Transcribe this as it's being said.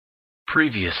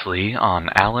Previously on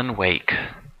Alan Wake.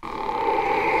 What?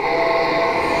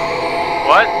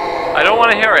 I don't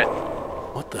want to hear it.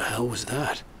 What the hell was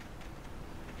that?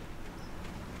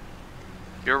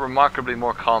 You're remarkably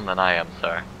more calm than I am,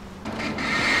 sir.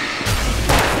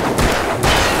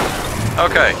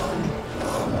 Okay.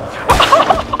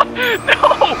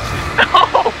 No!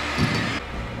 No!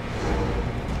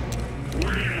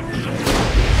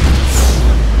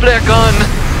 Flare gun!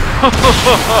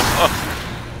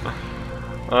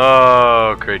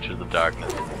 Oh, creatures of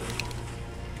darkness.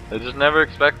 They just never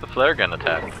expect the flare gun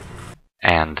attack.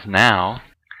 And now,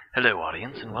 hello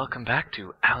audience, and welcome back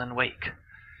to Alan Wake.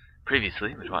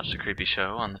 Previously, we'd watched a creepy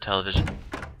show on the television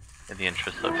in the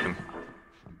interest of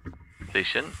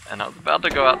completion, and I was about to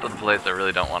go out to the place I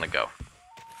really don't want to go.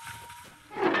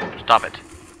 Stop it.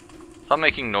 Stop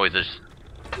making noises,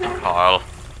 Carl.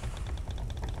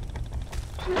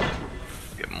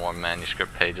 Get more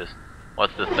manuscript pages.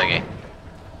 What's this thingy?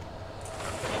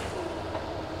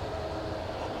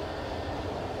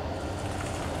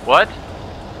 What?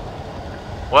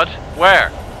 What? Where?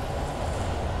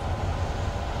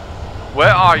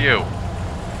 Where are you?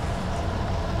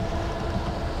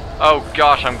 Oh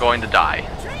gosh, I'm going to die.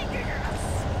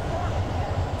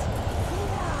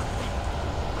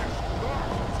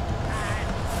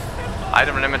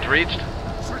 Item limit reached.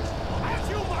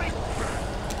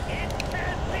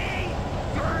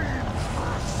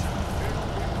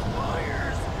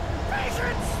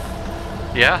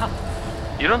 Yeah?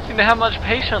 You don't seem to have much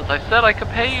patience. I said I could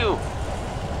pay you.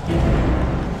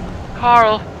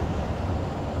 Carl.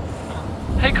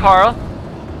 Hey, Carl.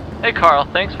 Hey, Carl.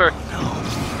 Thanks for...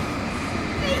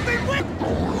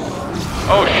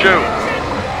 Oh, shoot.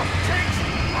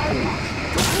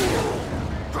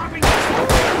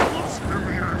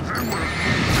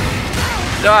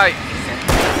 Die.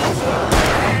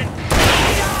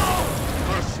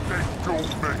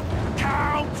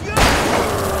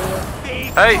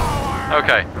 Hey.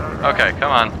 Okay. Okay.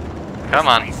 Come on. Come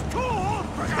on.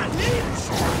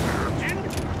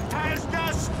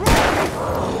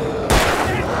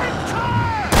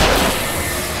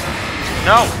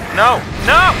 No! No!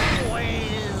 No!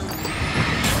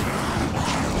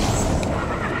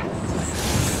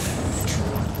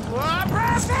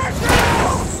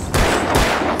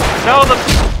 No!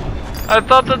 I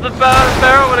thought that the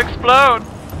barrel would explode.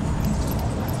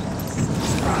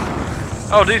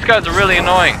 Oh, these guys are really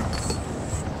annoying.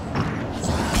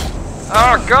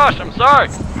 Oh gosh, I'm sorry.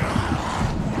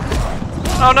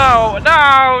 Oh no!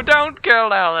 No! Don't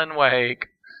kill Alan Wake.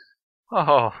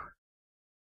 Oh.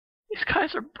 These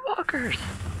guys are buggers.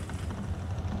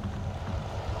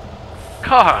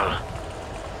 Carl.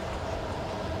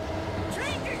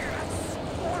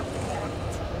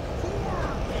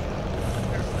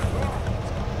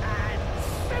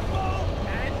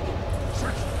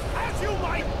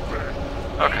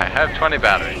 Okay, I have 20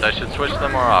 batteries. I should switch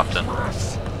them more often.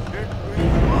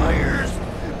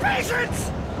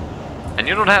 And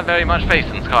you don't have very much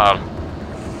patience, Carl.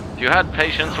 If you had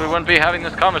patience, we wouldn't be having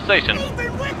this conversation.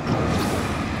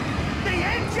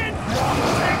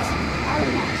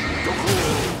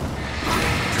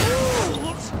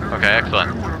 Okay,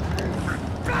 excellent.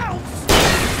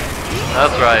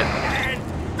 That's right.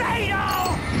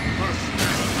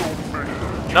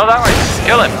 No, that way.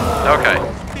 Kill him. Okay.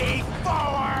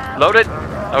 Load it.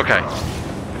 Okay.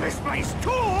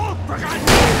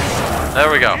 There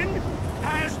we go.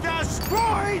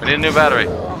 We need a new battery.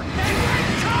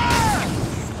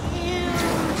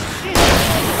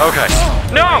 Okay.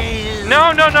 No!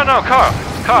 No, no, no, no, Carl!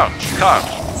 Carl! Carl!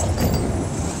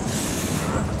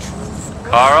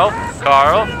 Carl!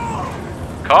 Carl!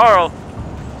 Carl!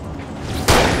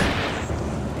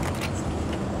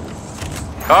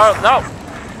 Carl, no!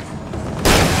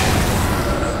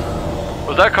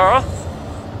 Was that Carl?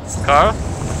 Carl?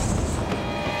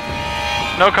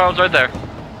 No, Carl's right there.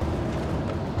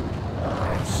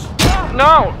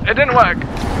 No! It didn't work!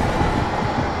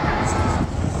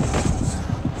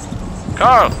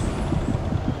 Carl!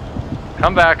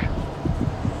 Come back.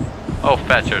 Oh,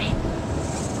 fetchers.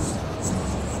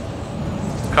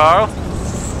 Carl?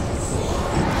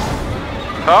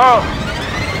 Carl!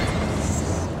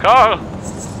 Carl!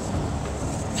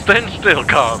 Stand still,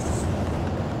 Carl.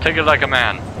 Take it like a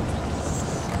man.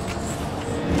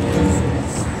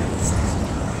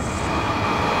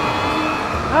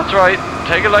 That's right.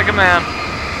 Take it like a man.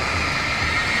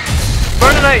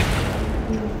 Burninate!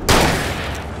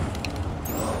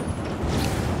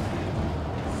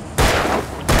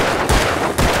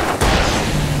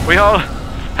 We all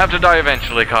have to die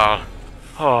eventually, Carl.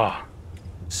 Oh.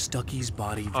 Stucky's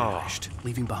body vanished,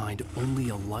 leaving behind only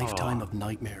a lifetime of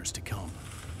nightmares to come.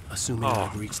 assuming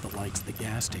I'd reached the lights of the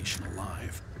gas station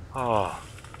alive. Oh.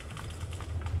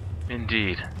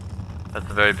 Indeed. That's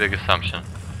a very big assumption.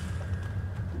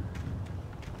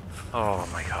 Oh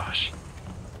my gosh.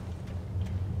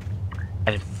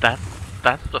 And if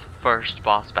that's the first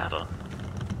boss battle,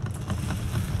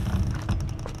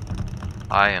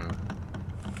 I'm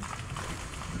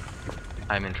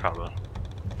in trouble.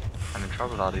 I'm in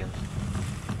trouble, audience.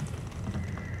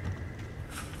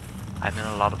 I'm in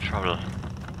a lot of trouble.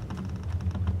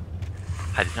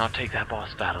 I did not take that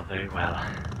boss battle very well.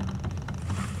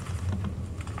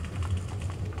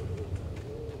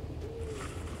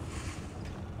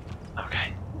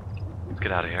 Okay. Let's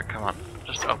get out of here. Come on.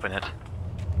 Just open it.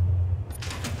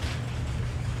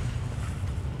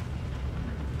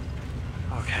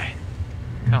 Okay.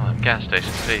 Come on, gas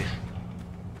station, please.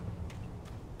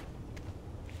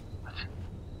 What?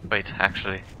 Wait,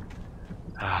 actually.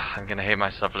 I'm gonna hate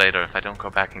myself later if I don't go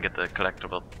back and get the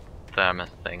collectible thermos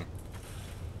thing.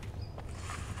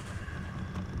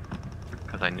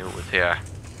 Because I knew it was here.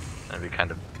 It'd be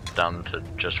kind of dumb to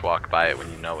just walk by it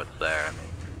when you know it's there. I mean,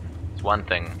 it's one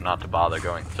thing not to bother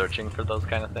going searching for those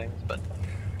kind of things, but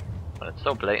when it's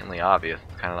so blatantly obvious,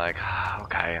 it's kind of like,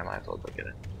 okay, I might as well go get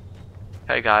it.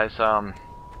 Hey guys,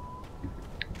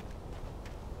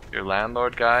 your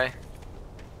landlord guy?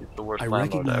 He's the worst I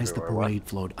landlord recognized the everywhere. parade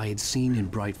float I had seen in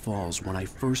Bright Falls when I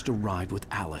first arrived with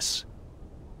Alice.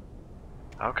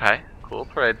 Okay, cool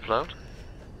parade float.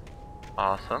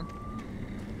 Awesome.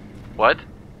 What?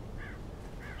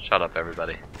 Shut up,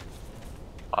 everybody.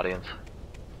 Audience.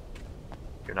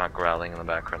 You're not growling in the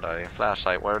background, are you?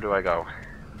 Flashlight, where do I go?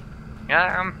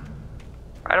 Yeah,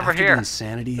 right over After here. the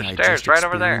insanity The I stairs, just right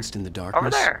over there. experienced in the darkness, Over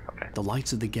there. Okay. the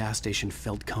lights of the gas station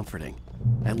felt comforting.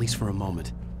 At least for a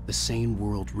moment, the sane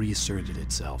world reasserted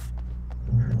itself.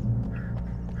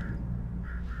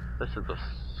 This is a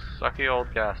sucky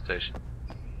old gas station.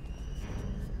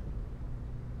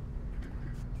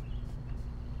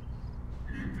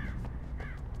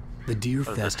 The Deer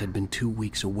Fest had been 2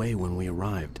 weeks away when we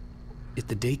arrived. If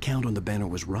the day count on the banner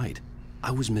was right,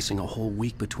 I was missing a whole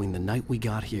week between the night we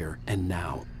got here and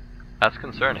now. That's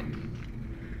concerning.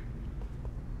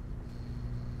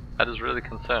 That is really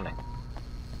concerning.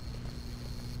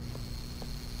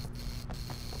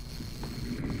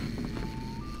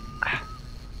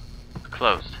 It's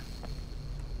closed.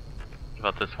 What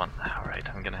about this one? Alright,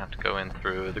 I'm gonna have to go in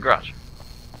through the garage.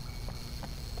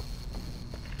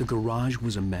 The garage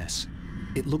was a mess.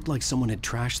 It looked like someone had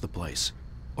trashed the place,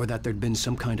 or that there'd been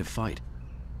some kind of fight.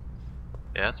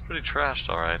 Yeah, it's pretty trashed,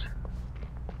 alright.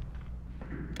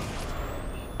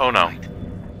 Oh no. Right.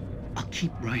 I'll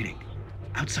keep writing.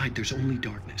 Outside there's only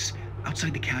darkness.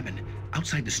 Outside the cabin,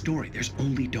 outside the story, there's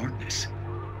only darkness.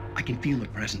 I can feel a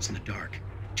presence in the dark.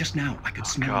 Just now, I could Oh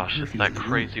smell gosh, the it's perfume that in the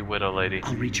crazy room. widow lady.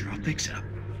 I'll reach her, I'll fix it up.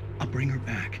 I'll bring her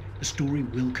back. The story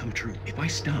will come true. If I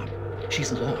stop,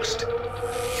 she's lost.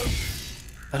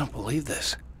 I don't believe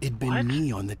this. It'd been What?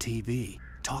 me on the TV,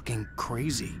 talking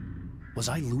crazy. Was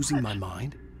I losing my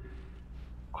mind?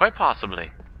 Quite possibly.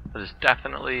 That is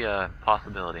definitely a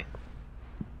possibility.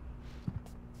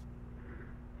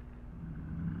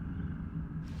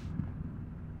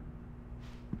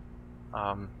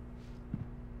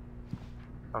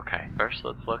 Okay, first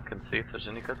let's look and see if there's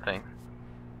any good things.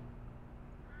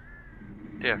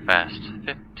 Deer Fest,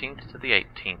 15th to the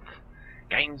 18th.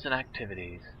 Games and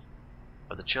activities.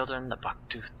 For the children, the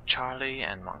Bucktooth Charlie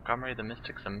and Montgomery the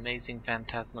Mystic's amazing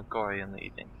phantasmagoria in the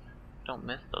evening. Don't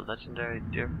miss the legendary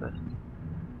Deer Fest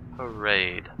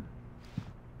parade.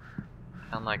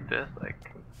 Sound like this? I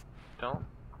don't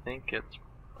think it's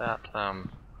that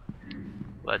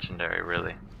legendary,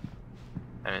 really.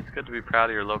 I mean, it's good to be proud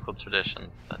of your local traditions,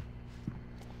 but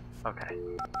okay.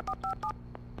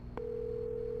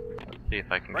 Let's see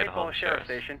if I can get a hold of Sheriff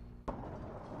Sheriff. Station.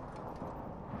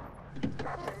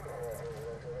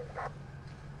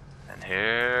 And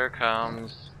here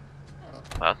comes. Well,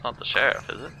 that's not the sheriff,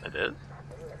 is it? It is?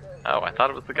 Oh, I thought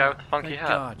it was the guy with the funky Thank hat.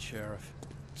 God, Sheriff.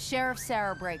 Sheriff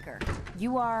Sarah Breaker.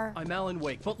 You are... I'm Alan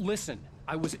Wake, but listen.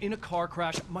 I was in a car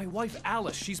crash. My wife,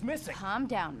 Alice, she's missing. Calm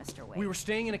down, Mr. Wake. We were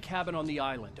staying in a cabin on the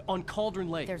island, on Cauldron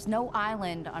Lake. There's no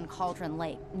island on Cauldron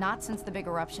Lake. Not since the big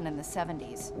eruption in the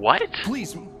 70s. What?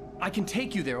 Please, I can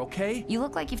take you there, okay? You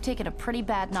look like you've taken a pretty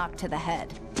bad knock to the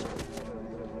head.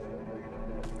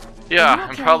 Yeah, Are you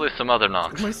and okay? probably some other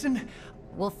knocks. Listen,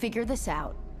 We'll figure this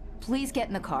out. Please get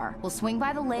in the car. We'll swing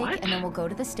by the lake What? and then we'll go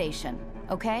to the station.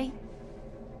 Okay?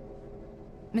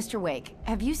 Mr. Wake,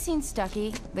 have you seen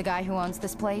Stucky, the guy who owns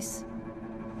this place?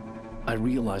 I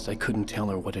realized I couldn't tell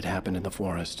her what had happened in the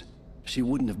forest. She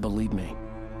wouldn't have believed me.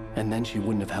 And then she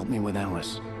wouldn't have helped me with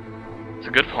Alice. It's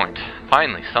a good point.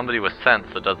 Finally, somebody with sense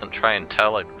that doesn't try and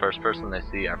tell like the first person they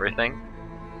see everything.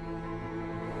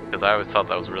 Because I always thought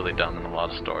that was really dumb in a lot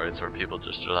of stories where people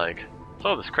just are like,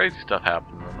 "Oh, this crazy stuff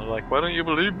happened," and they're like, "Why don't you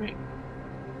believe me?"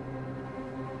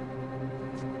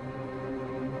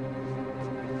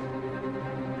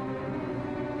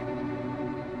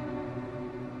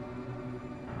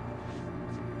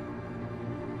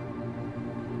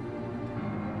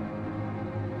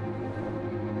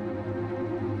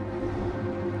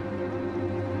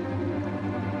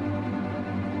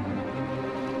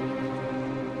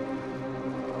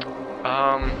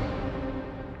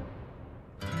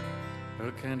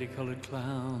 A candy-colored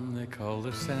clown they call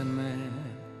the Sandman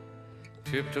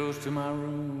tiptoes to my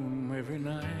room every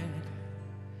night,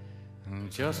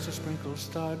 and just to sprinkle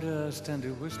stardust and to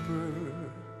whisper,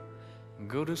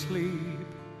 "Go to sleep,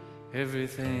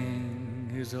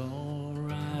 everything is all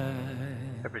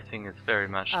right." Everything is very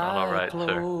much not alright,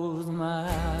 sir. Close my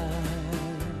eyes,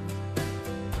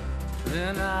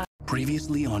 then I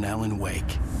Previously on Alan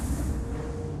Wake,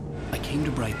 I came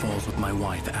to Bright Falls with my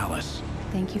wife, Alice.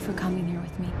 Thank you for coming here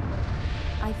with me.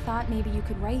 I thought maybe you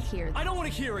could write here. I don't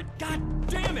want to hear it. God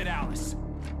damn it, Alice.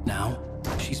 Now,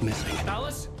 she's missing.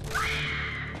 Alice?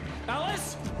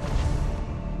 Alice?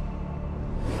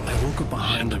 I woke up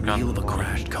behind the Shouldn't have wheel of a gone.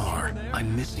 crashed car.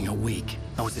 I'm missing a week.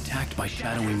 I was attacked by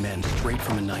shadowy men straight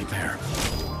from a nightmare.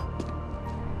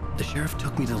 The sheriff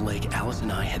took me to the lake Alice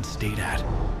and I had stayed at,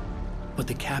 but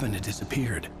the cabin had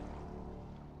disappeared.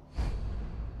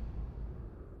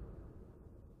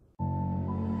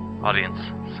 Audience,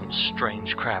 some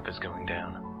strange crap is going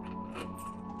down.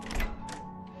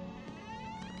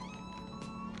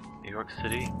 New York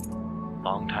City,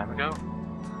 long time ago?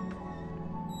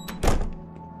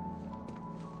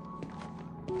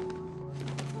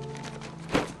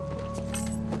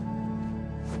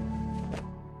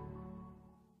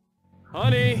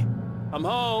 Honey, I'm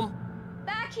home.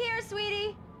 Back here,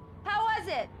 sweetie. How was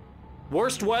it?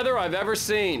 Worst weather I've ever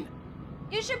seen.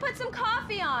 You should put some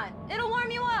coffee on. It'll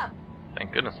warm you up.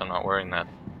 Thank goodness I'm not wearing that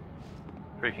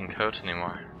freaking coat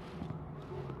anymore.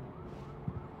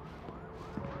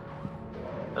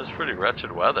 That's pretty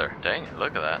wretched weather. Dang it,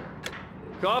 look at that.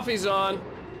 Coffee's on.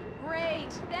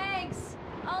 Great, thanks.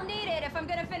 I'll need it if I'm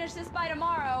gonna finish this by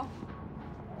tomorrow.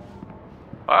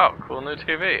 Wow, cool new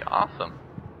TV. Awesome.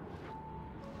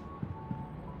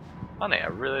 Honey, I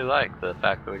really like the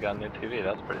fact that we got a new TV.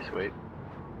 That's pretty sweet.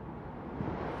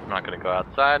 I'm not gonna go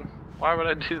outside. Why would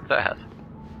I do that?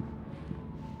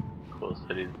 Cool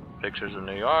city pictures of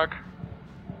New York.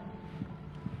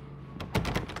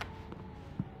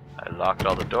 I locked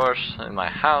all the doors in my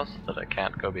house so that I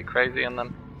can't go be crazy in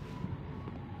them.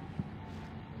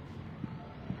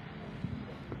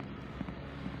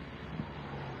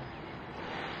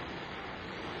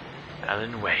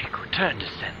 Alan Wake, return to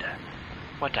sender.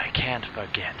 What I can't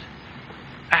forget.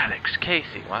 Alex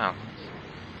Casey. Wow.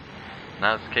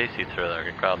 Now it's Casey thriller.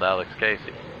 Get called Alex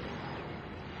Casey.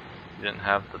 You didn't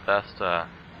have the best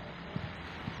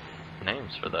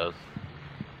names for those.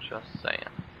 Just saying.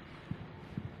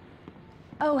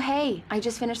 Oh, hey, I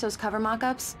just finished those cover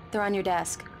mock-ups. They're on your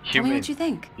desk. Tell me what you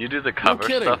think. You do the cover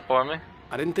kidding. stuff for me?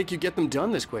 I didn't think you'd get them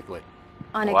done this quickly.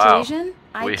 On Wow. occasion,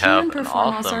 I We have can an perform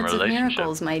all awesome sorts of relationship.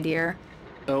 miracles, my dear.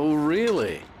 Oh,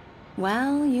 really?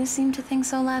 Well, you seemed to think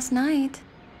so last night.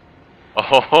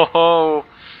 Oh,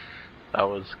 that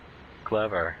was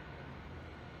clever.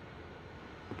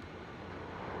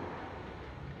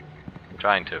 I'm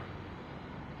trying to.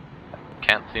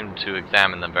 Can't seem to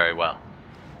examine them very well.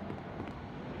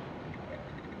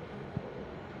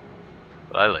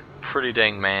 But I look pretty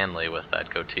dang manly with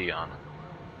that goatee on.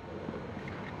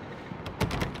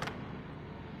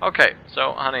 Okay,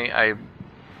 so honey,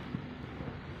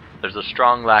 there's a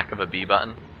strong lack of a B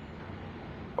button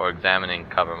for examining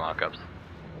cover mockups.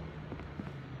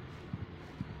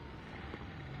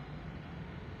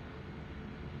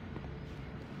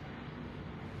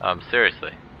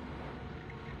 Seriously.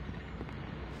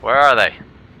 Where are they?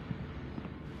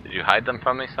 Did you hide them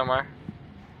from me somewhere?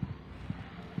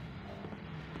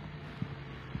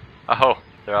 Oh,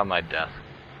 they're on my desk.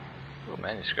 Ooh,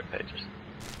 manuscript pages.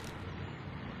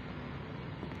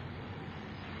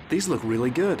 These look really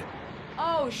good.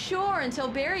 Oh, sure, until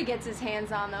Barry gets his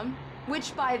hands on them.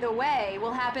 Which, by the way,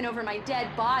 will happen over my dead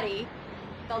body.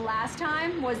 The last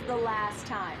time was the last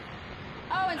time.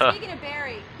 Oh, and speaking of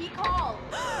Barry, he called.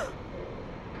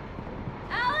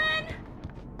 Alan!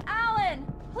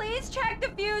 Alan, please check the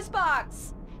fuse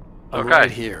box. I'm Okay.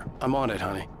 right here. I'm on it,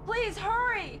 honey. Please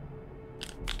hurry.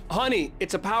 Honey,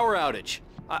 it's a power outage.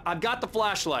 I've got the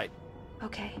flashlight.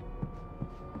 Okay,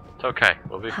 It's okay,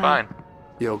 we'll be Hi. fine.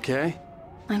 You okay?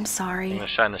 I'm sorry. I'm gonna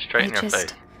shine this straight in your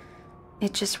face.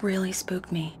 It just really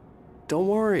spooked me. Don't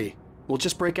worry. We'll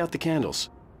just break out the candles.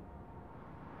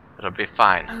 It'll be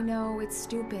fine. I know, it's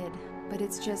stupid, but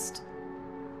it's just...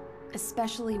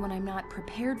 Especially when I'm not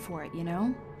prepared for it, you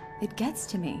know? It gets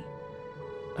to me.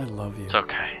 I love you. It's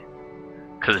okay.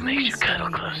 Because it makes you cuddle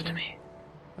sorry, close to Ryder. me.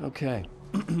 Okay.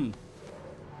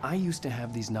 I used to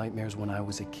have these nightmares when I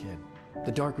was a kid.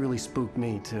 The dark really spooked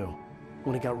me, too.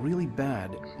 When it got really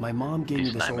bad, my mom gave me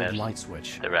These this old nightmares, light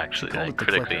switch. they're actually She called like it the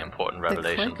critically clicker. important The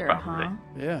revelations, clicker, probably. huh?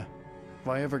 Yeah. If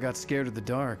I ever got scared of the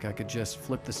dark, I could just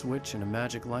flip the switch and a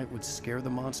magic light would scare the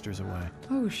monsters away.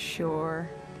 Oh, sure.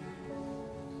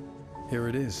 Here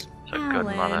it is. It's a good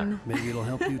mother. Maybe it'll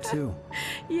help you, too.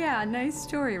 Yeah, nice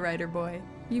story, Ryder boy.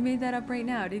 You made that up right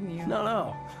now, didn't you?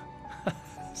 No.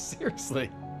 Seriously.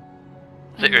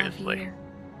 I love Seriously. you,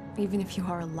 even if you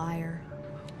are a liar.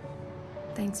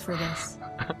 Thanks for this.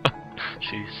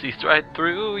 She sees right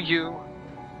through you.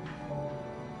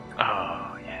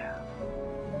 Oh, yeah.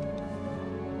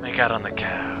 Make out on the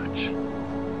couch.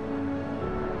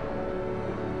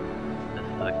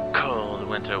 As the cold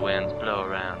winter winds blow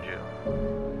around you.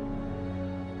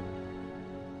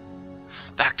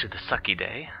 Back to the sucky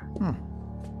day.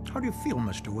 How do you feel,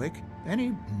 Mr. Wake?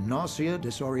 Any nausea,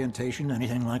 disorientation,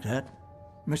 anything like that?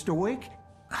 Mr. Wake,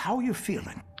 how are you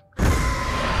feeling?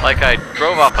 Like I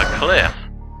drove off a cliff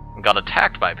and got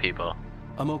attacked by people.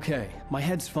 I'm okay. My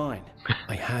head's fine.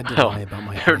 I had to Oh, lie about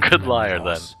my you're a height good to my liar,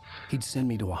 boss. He'd send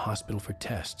me to a hospital for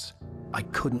tests. I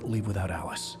couldn't leave without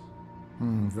Alice.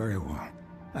 Very well.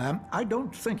 I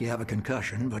don't think you have a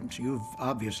concussion, but you've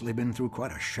obviously been through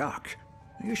quite a shock.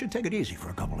 You should take it easy for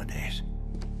a couple of days.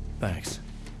 Thanks.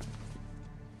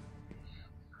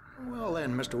 Well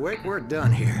then, Mr. Wake, we're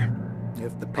done here.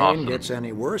 If the pain Awesome. gets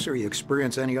any worse or you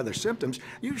experience any other symptoms,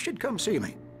 you should come see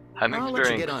me. I'm I'll let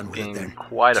you get on with it experiencing then.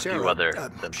 quite a few Sarah, other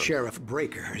symptoms. Sheriff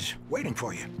Breaker is waiting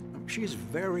for you. She's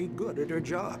very good at her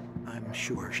job. I'm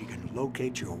sure she can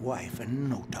locate your wife in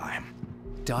no time.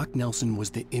 Doc Nelson was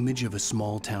the image of a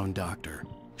small-town doctor.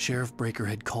 Sheriff Breaker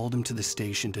had called him to the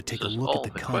station to take a This is look at old the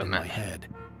cut in my equipment. head.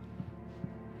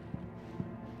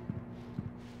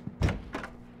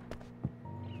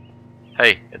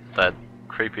 Hey, it's that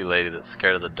creepy lady that's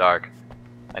scared of the dark.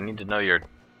 I need to know your...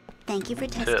 Thank you for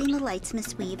testing the lights,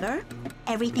 Miss Weaver.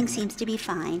 Everything seems to be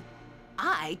fine.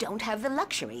 I don't have the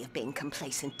luxury of being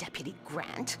complacent, Deputy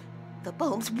Grant. The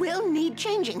bulbs will need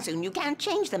changing soon. You can't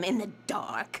change them in the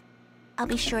dark. I'll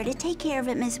be sure to take care of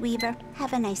it, Miss Weaver.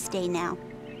 Have a nice day now.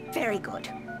 Very good.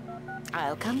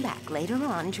 I'll come back later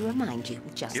on to remind you,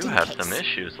 just You in have case. some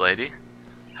issues, lady.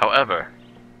 However,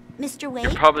 Mr. Wake,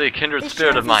 you're probably a kindred the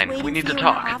spirit sheriff of is mine. waiting We need for to you in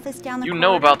the talk. office down the You know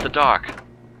corridor. about the dark.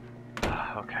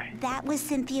 Okay. That was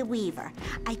Cynthia Weaver.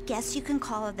 I guess you can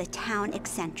call her the town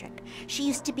eccentric. She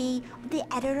used to be the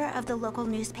editor of the local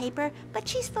newspaper, but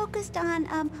she's focused on,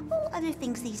 other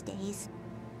things these days.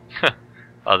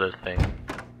 Other thing.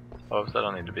 Oops, I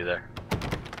don't need to be there.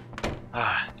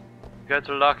 Ah, you guys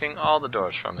are locking all the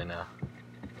doors from me now.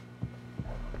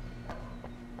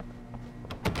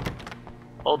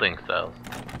 Holding cells.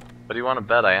 But do you want to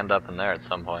bet I end up in there at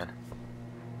some point?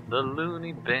 The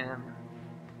loony bin.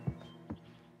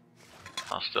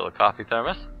 I'll steal a coffee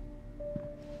thermos.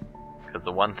 Because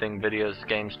the one thing video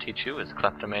games teach you is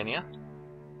kleptomania.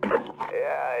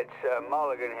 Yeah, it's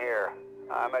Mulligan here.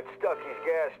 I'm at Stucky's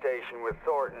gas station with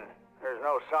Thornton. There's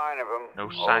no sign of him.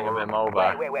 No sign of him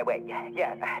over. Wait.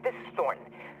 Yeah, this is Thornton.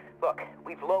 Look,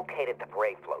 we've located the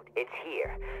parade float. It's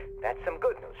here. That's some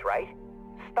good news, right?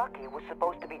 Stucky was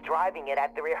supposed to be driving it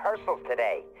at the rehearsals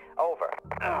today. Over.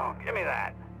 Oh, give me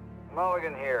that.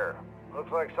 Mulligan here.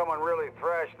 Looks like someone really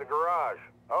thrashed the garage.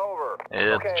 Over.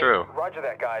 It's true. Roger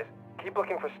that, guys. Keep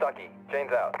looking for Stucky.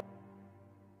 Jane's out.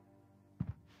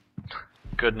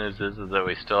 Good news is that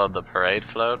we still have the parade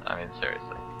float. I mean,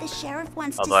 seriously. The sheriff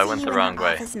wants Although to I see went you the in wrong the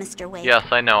way. office, Mr. Wake. Yes,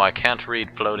 I know. I can't read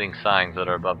floating signs that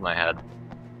are above my head.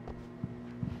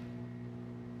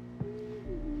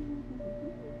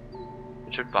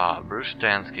 Richard Bob, Bruce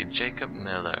Dansky, Jacob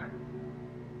Miller.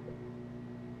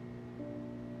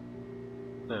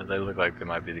 They look like they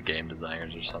might be the game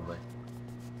designers or something.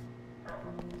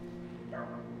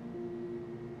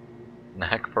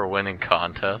 Knack for winning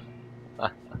contests.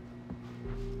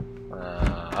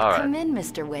 Alright. Come in,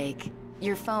 Mr. Wake.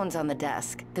 Your phone's on the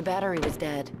desk. The battery was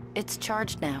dead. It's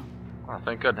charged now. Oh,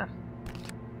 thank goodness.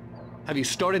 Have you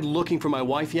started looking for my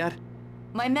wife yet?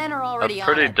 My men are already That's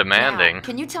pretty on it. demanding. Now,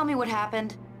 can you tell me what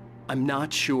happened? I'm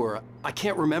not sure. I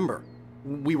can't remember.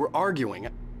 We were arguing.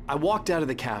 I walked out of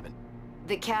the cabin.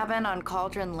 The cabin on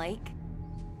Cauldron Lake?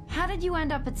 How did you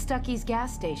end up at Stucky's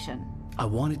gas station? I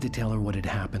wanted to tell her what had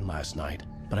happened last night,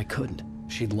 but I couldn't.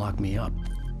 she'd lock me up.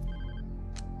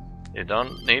 You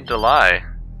don't need to lie.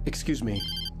 Excuse me,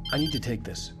 I need to take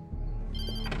this.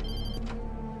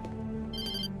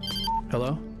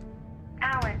 Hello?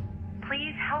 Alan,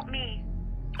 please help me.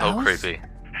 Oh, Alice? creepy.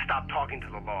 Stop talking to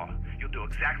the law. You'll do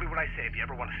exactly what I say if you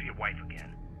ever want to see your wife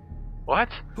again. What?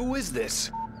 Who is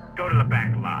this? Go to the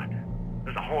back lot.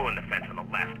 There's a hole in the fence on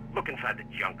the left. Look inside the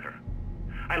junker.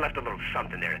 I left a little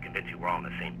something there to convince you we're all on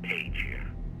the same page here.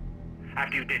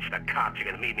 After you ditch the cops,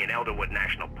 you're gonna meet me in Elderwood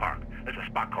National Park. There's a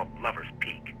spot called Lover's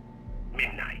Peak.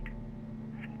 Midnight.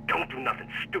 Don't do nothing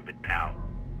stupid, pal.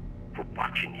 We're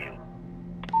watching you.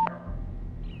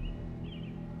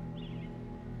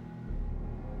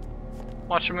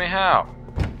 Watching me how?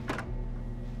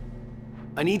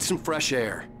 I need some fresh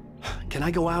air. Can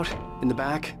I go out? In the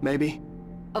back, maybe?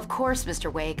 Of course,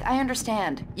 Mr. Wake. I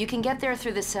understand. You can get there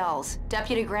through the cells.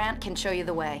 Deputy Grant can show you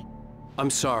the way. I'm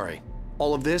sorry.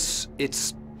 All of this,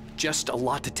 it's just a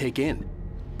lot to take in.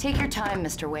 Take your time,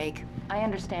 Mr. Wake. I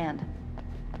understand.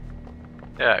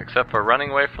 Yeah, except for running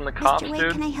away from the cops, Mr. Wake,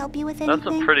 dude. can I help you with anything?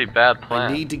 That's a pretty bad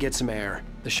plan. I need to get some air.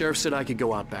 The sheriff said I could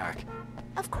go out back.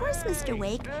 Of course, Mr.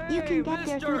 Wake. You can get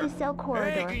there through the cell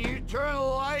corridor. Hey, can you turn the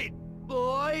light? The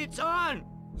light's on!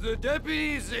 The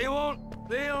deputies, they don't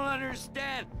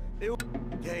understand.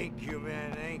 Thank you,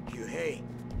 man, thank you. Hey,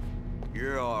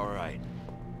 you're alright.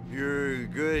 You're a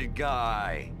good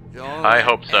guy. Don't I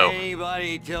hope so.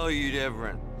 Anybody tell you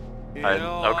different. You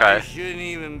know, okay. I shouldn't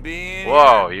even be in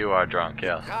Whoa, here. you are drunk,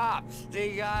 yes. Cops,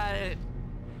 they got it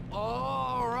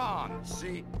all wrong.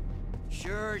 See,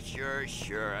 sure,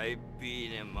 I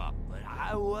beat him up, but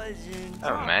I wasn't. I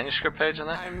have a manuscript page in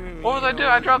there? I mean, What was I doing?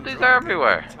 I dropped these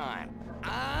everywhere.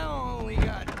 I only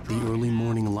got The early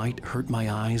morning light hurt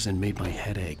my eyes and made my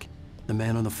head ache. The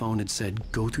man on the phone had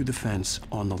said, go through the fence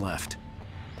on the left.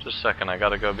 Just a second, I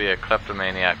gotta go be a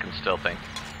kleptomaniac and still think.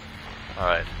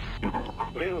 Alright.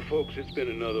 Well, folks, it's been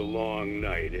another long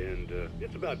night, and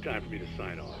it's about time for me to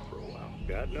sign off for a while.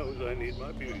 God knows I need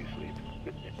my beauty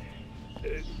sleep.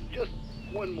 Just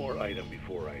one more item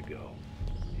before I go.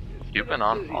 You've been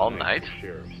on all night?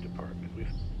 Sheriff's Department. We've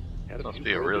had Must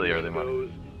be a really early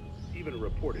morning. Even a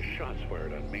report of shots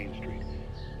fired on Main Street.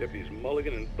 Deputies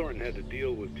Mulligan and Thornton had to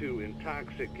deal with two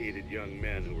intoxicated young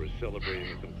men who were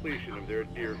celebrating the completion of their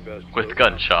Deer Fest. With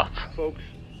gunshots. Folks,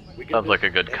 we get sounds like this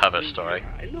a good cover every story.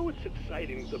 year. I know it's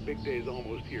exciting, the big day's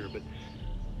almost here, but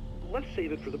let's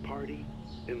save it for the party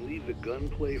and leave the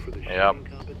gunplay for the shooting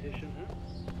competition, huh?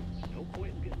 No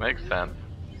point in getting Makes sense.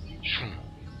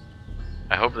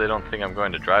 I hope they don't think I'm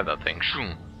going to drive that thing.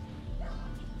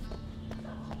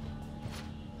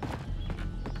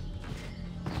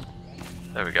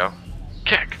 There we go.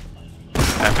 Kick!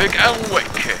 Epic and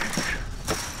weight kick!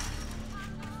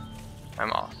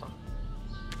 I'm awesome.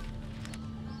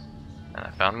 And I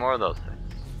found more of those things.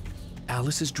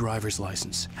 Alice's driver's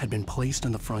license had been placed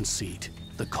on the front seat.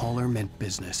 The collar meant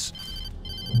business.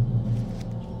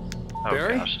 Oh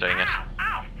Barry? gosh, dang it.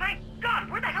 Ow, thank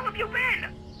God! Where the hell have you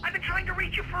been? I've been trying to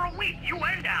reach you for a week, you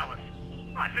and Alice.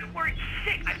 Oh, I've been worried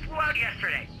sick. I flew out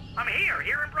yesterday. I'm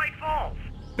here in Bright Falls.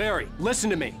 Barry, listen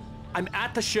to me. I'm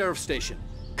at the sheriff's station.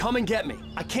 Come and get me.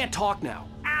 I can't talk now.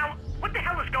 Al, what the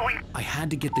hell is going on? I had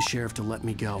to get the sheriff to let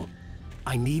me go.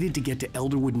 I needed to get to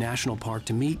Elderwood National Park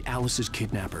to meet Alice's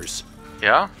kidnappers.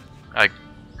 Yeah?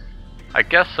 I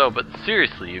guess so, but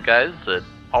seriously, you guys that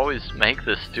always make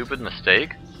this stupid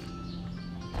mistake?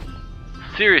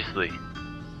 Seriously,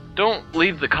 don't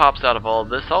leave the cops out of all of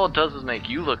this. All it does is make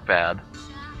you look bad,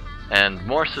 and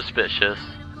more suspicious,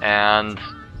 and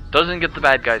doesn't get the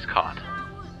bad guys caught.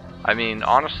 I mean,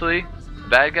 honestly, the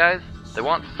bad guys, they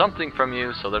want something from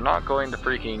you, so they're not going to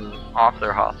freaking off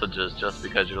their hostages just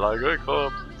because you're like, hey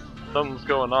cops, something's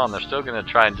going on. They're still going to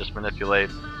try and just manipulate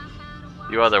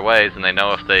you other ways, and they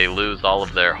know if they lose all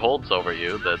of their holds over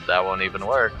you, that won't even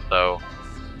work, so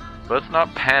let's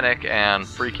not panic and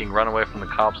freaking run away from the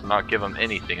cops and not give them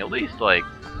anything. At least, like,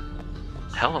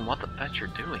 tell them what the fetch you're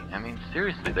doing. I mean,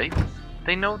 seriously,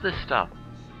 they know this stuff.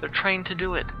 They're trained to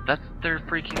do it. That's their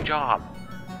freaking job.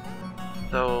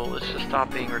 So let's just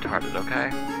stop being retarded, okay?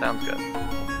 Sounds good.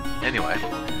 Anyway,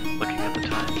 looking at the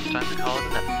time, it's time to call it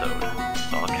an episode.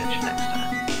 So I'll catch you next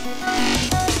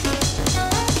time.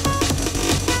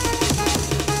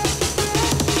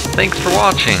 Thanks for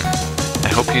watching. I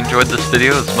hope you enjoyed this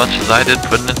video as much as I did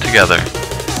putting it together.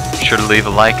 Be sure to leave a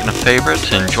like and a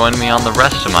favorite, and join me on the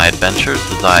rest of my adventures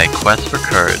as I quest for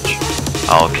courage.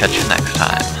 I'll catch you next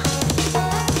time.